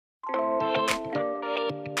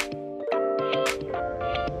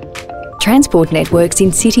Transport networks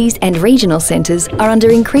in cities and regional centres are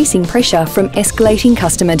under increasing pressure from escalating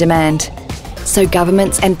customer demand. So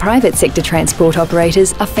governments and private sector transport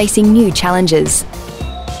operators are facing new challenges.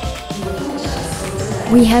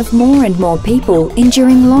 We have more and more people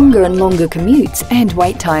enduring longer and longer commutes and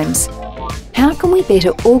wait times. How can we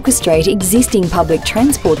better orchestrate existing public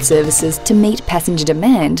transport services to meet passenger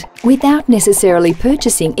demand without necessarily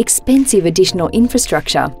purchasing expensive additional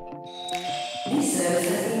infrastructure?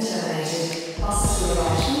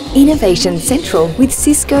 Innovation Central with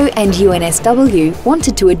Cisco and UNSW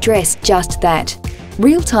wanted to address just that.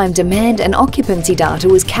 Real-time demand and occupancy data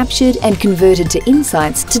was captured and converted to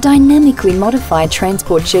insights to dynamically modify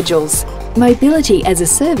transport schedules. Mobility as a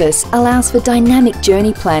service allows for dynamic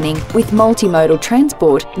journey planning with multimodal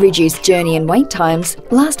transport, reduced journey and wait times,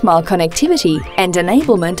 last-mile connectivity and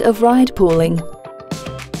enablement of ride pooling.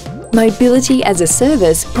 Mobility as a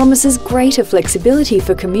service promises greater flexibility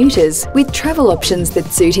for commuters with travel options that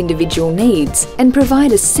suit individual needs and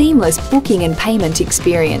provide a seamless booking and payment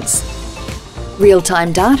experience.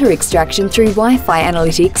 Real-time data extraction through Wi-Fi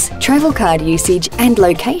analytics, travel card usage and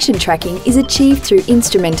location tracking is achieved through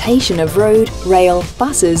instrumentation of road, rail,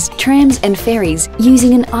 buses, trams and ferries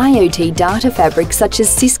using an IoT data fabric such as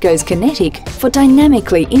Cisco's Kinetic for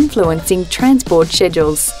dynamically influencing transport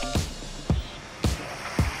schedules.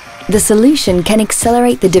 The solution can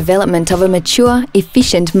accelerate the development of a mature,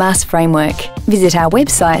 efficient MaaS framework. Visit our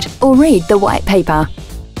website or read the white paper.